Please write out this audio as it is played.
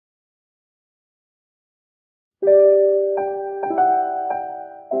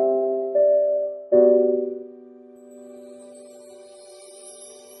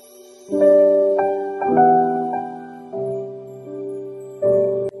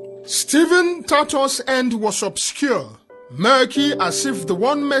Stephen Tataw's end was obscure, murky as if the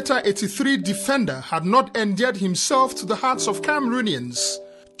 1-meter-83 defender had not endeared himself to the hearts of Cameroonians.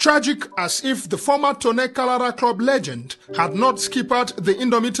 Tragic as if the former Tone Kalara club legend had not skippered the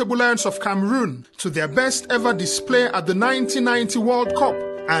indomitable Lions of Cameroon to their best ever display at the 1990 World Cup,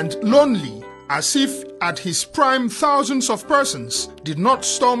 and lonely as if at his prime thousands of persons did not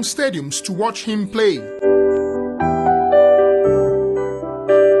storm stadiums to watch him play.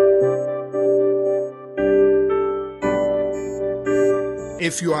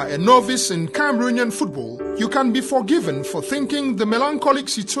 If you are a novice in Cameroonian football, you can be forgiven for thinking the melancholic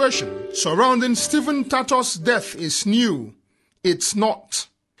situation surrounding Stephen Tataw's death is new. It's not.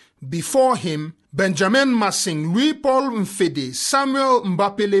 Before him, Benjamin Massing, Louis-Paul Mfede, Samuel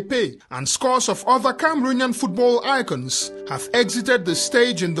Mbappé-Lepe, and scores of other Cameroonian football icons have exited the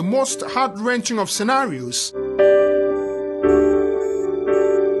stage in the most heart-wrenching of scenarios.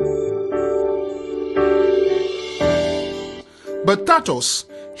 But Tataw's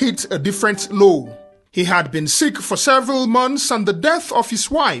hit a different low. He had been sick for several months, and the death of his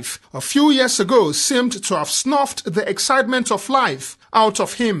wife a few years ago seemed to have snuffed the excitement of life out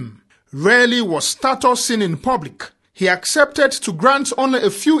of him. Rarely was Tataw seen in public. He accepted to grant only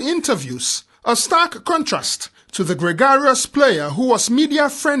a few interviews, a stark contrast to the gregarious player who was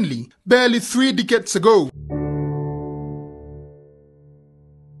media-friendly barely 3 decades ago.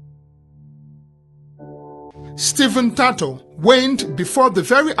 Stephen Tataw waned before the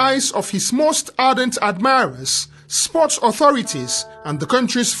very eyes of his most ardent admirers, sports authorities, and the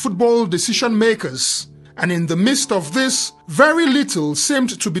country's football decision-makers. And in the midst of this, very little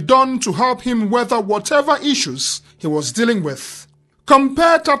seemed to be done to help him weather whatever issues he was dealing with.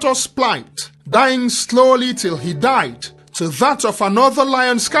 Compare Tataw's plight, dying slowly till he died, to that of another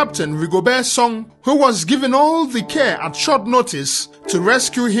Lions captain, Rigobert Song, who was given all the care at short notice to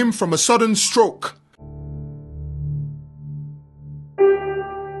rescue him from a sudden stroke.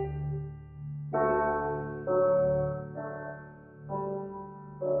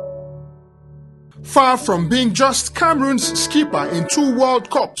 Far from being just Cameroon's skipper in 2 World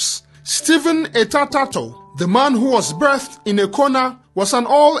Cups, Stephen Tataw, the man who was birthed in a corner, was an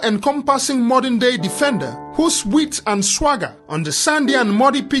all-encompassing modern-day defender whose wit and swagger on the sandy and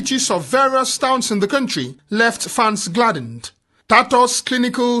muddy pitches of various towns in the country left fans gladdened. Tataw's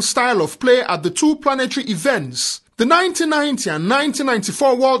clinical style of play at the 2 planetary events, the 1990 and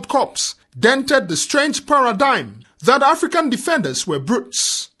 1994 World Cups, dented the strange paradigm that African defenders were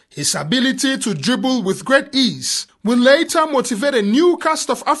brutes. His ability to dribble with great ease will later motivate a new cast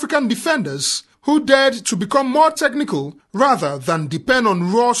of African defenders who dared to become more technical rather than depend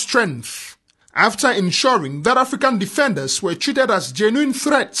on raw strength. After ensuring that African defenders were treated as genuine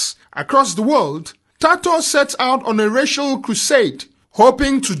threats across the world, Tataw set out on a racial crusade,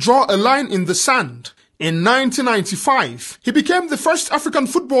 hoping to draw a line in the sand. In 1995, he became the first African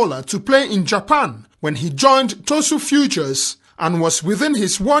footballer to play in Japan when he joined Tosu Futures, and was within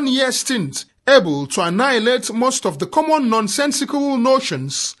his 1-year stint able to annihilate most of the common nonsensical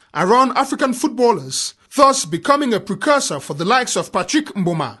notions around African footballers, thus becoming a precursor for the likes of Patrick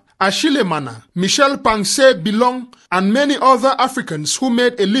Mboma, Achille Mana, Michel Pangsé-Bilong, and many other Africans who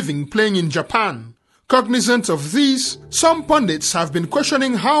made a living playing in Japan. Cognizant of these, some pundits have been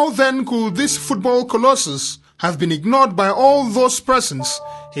questioning how then could this football colossus have been ignored by all those persons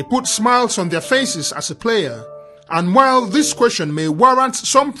he put smiles on their faces as a player. And while this question may warrant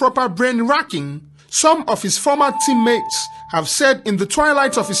some proper brain-racking, some of his former teammates have said in the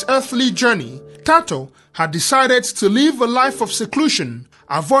twilight of his earthly journey, Tataw had decided to live a life of seclusion,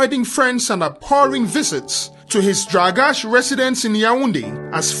 avoiding friends and abhorring visits to his Dragash residence in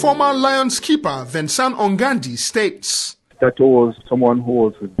Yaoundé, as former Lions keeper Vincent Ongandi states. Tataw was someone who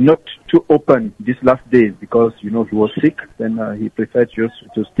was not too open these last days because, he was sick, and he preferred just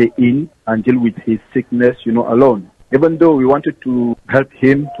to stay in and deal with his sickness, alone. Even though we wanted to help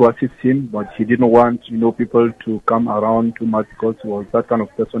him, to assist him, but he didn't want, people to come around too much because he was that kind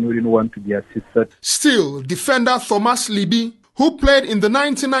of person who didn't want to be assisted. Still, defender Thomas Libi, who played in the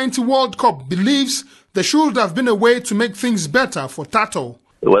 1990 World Cup, believes there should have been a way to make things better for Tataw.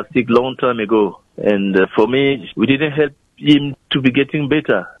 He was sick long time ago, and for me, we didn't help him to be getting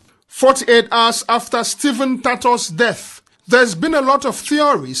better. 48 hours after Stephen Tataw's death, there's been a lot of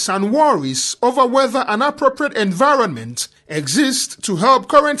theories and worries over whether an appropriate environment exists to help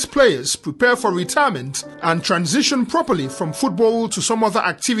current players prepare for retirement and transition properly from football to some other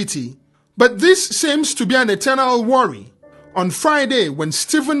activity. But this seems to be an eternal worry. On Friday, when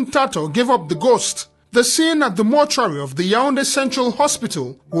Stephen Tataw gave up the ghost, the scene at the mortuary of the Yaoundé Central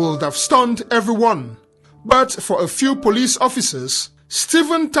Hospital would have stunned everyone. But for a few police officers,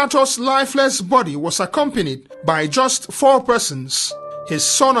 Stephen Tataw's lifeless body was accompanied by just 4 persons: his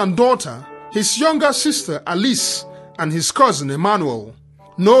son and daughter, his younger sister Alice, and his cousin Emmanuel.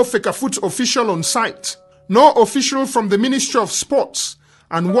 No Fecafoot official on site, no official from the Ministry of Sports,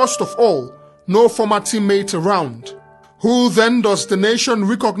 and worst of all, no former teammate around. Who then does the nation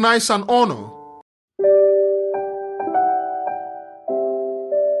recognize and honor?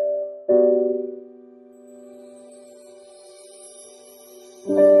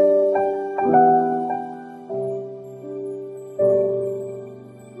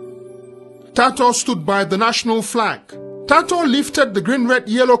 Tataw stood by the national flag. Tataw lifted the green, red,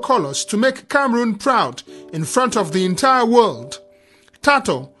 yellow colors to make Cameroon proud in front of the entire world.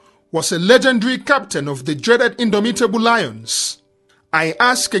 Tataw was a legendary captain of the dreaded Indomitable Lions. I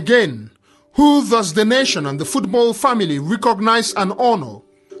ask again, who does the nation and the football family recognize and honor?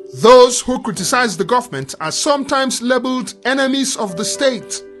 Those who criticize the government are sometimes labeled enemies of the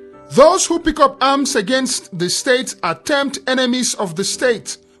state. Those who pick up arms against the state are termed enemies of the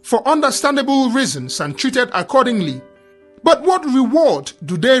state for understandable reasons and treated accordingly. But what reward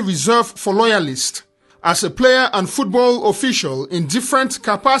do they reserve for loyalists? As a player and football official in different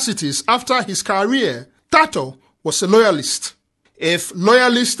capacities after his career, Tataw was a loyalist. If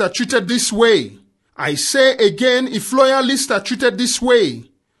loyalists are treated this way, I say again, if loyalists are treated this way,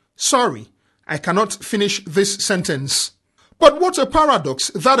 sorry, I cannot finish this sentence. But what a paradox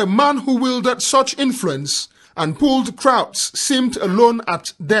that a man who wielded such influence and pulled crowds seemed alone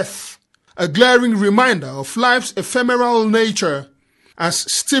at death. A glaring reminder of life's ephemeral nature. As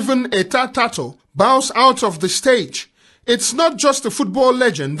Stephen Tataw bows out of the stage, it's not just a football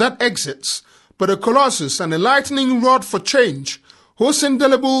legend that exits, but a colossus and a lightning rod for change, whose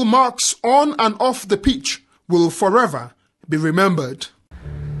indelible marks on and off the pitch will forever be remembered.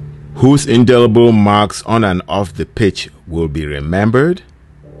 Whose indelible marks on and off the pitch will be remembered?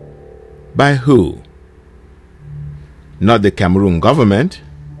 By who? Not the Cameroon government.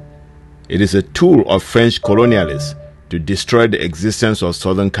 It is a tool of French colonialists to destroy the existence of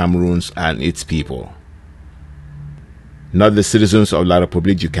southern Cameroon and its people. Not the citizens of La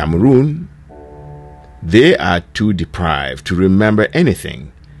République du Cameroun. They are too deprived to remember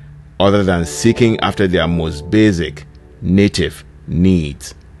anything other than seeking after their most basic native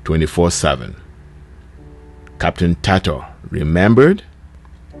needs 24/7. Captain Tataw remembered?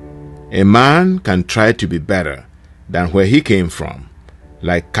 A man can try to be better than where he came from,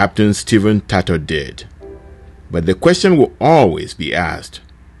 like Captain Stephen Tataw did. But the question will always be asked,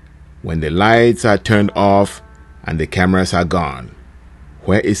 when the lights are turned off and the cameras are gone,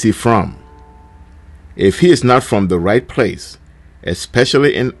 where is he from? If he is not from the right place,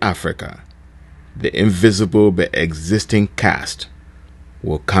 especially in Africa, the invisible but existing caste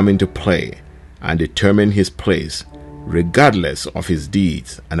will come into play and determine his place regardless of his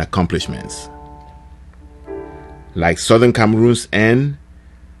deeds and accomplishments. Like Southern Cameroon's end,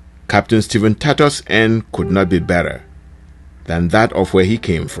 Captain Stephen Tataw's end could not be better than that of where he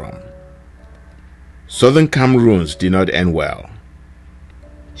came from. Southern Cameroon's did not end well.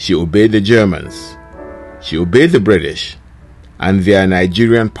 She obeyed the Germans, she obeyed the British and their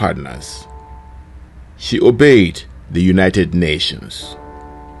Nigerian partners. She obeyed the United Nations.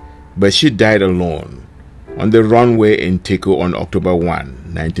 But she died alone on the runway in Tataw on October 1,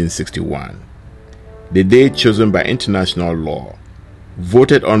 1961, the day chosen by international law,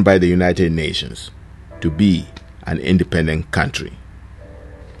 voted on by the United Nations to be an independent country.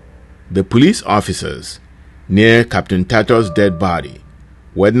 The police officers near Captain Tataw's dead body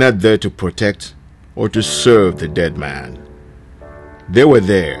were not there to protect or to serve the dead man. They were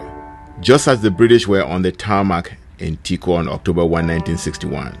there just as the British were on the tarmac in Tataw on October 1,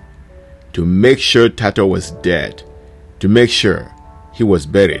 1961, to make sure Tataw was dead, to make sure he was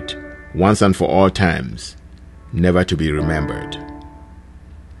buried once and for all times, never to be remembered.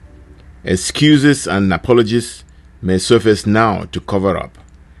 Excuses and apologies may surface now to cover up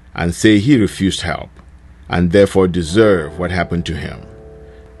and say he refused help and therefore deserve what happened to him,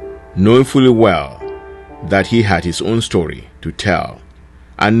 knowing fully well that he had his own story to tell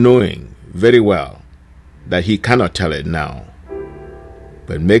and knowing very well that he cannot tell it now.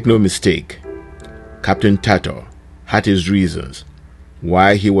 But make no mistake, Captain Tataw had his reasons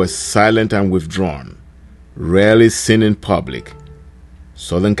why he was silent and withdrawn, rarely seen in public.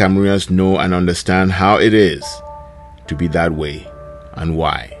 Southern Cameroonians know and understand how it is to be that way and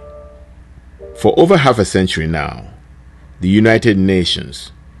why. For over half a century now, the United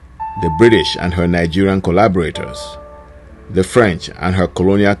Nations, the British and her Nigerian collaborators, the French and her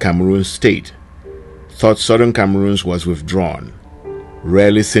colonial Cameroon state thought Southern Cameroon was withdrawn,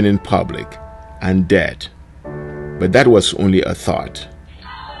 rarely seen in public, and dead. But that was only a thought.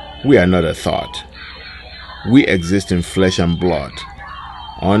 We are not a thought. We exist in flesh and blood,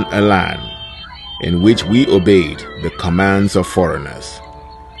 on a land in which we obeyed the commands of foreigners.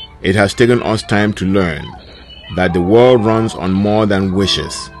 It has taken us time to learn that the world runs on more than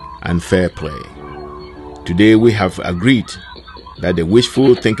wishes and fair play. Today we have agreed that the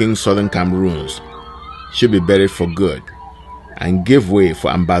wishful thinking Southern Cameroons should be buried for good and give way for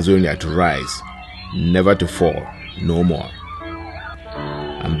Ambazonia to rise, never to fall no more.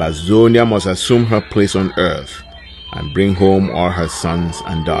 Ambazonia must assume her place on earth and bring home all her sons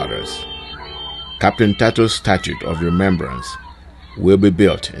and daughters. Captain Tataw's statue of remembrance will be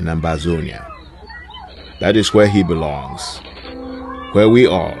built in Ambazonia. That is where he belongs, where we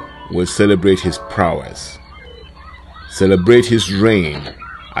all will celebrate his prowess, celebrate his reign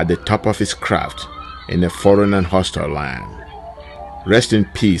at the top of his craft in a foreign and hostile land. Rest in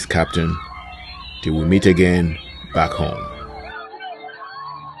peace, Captain, till we meet again back home.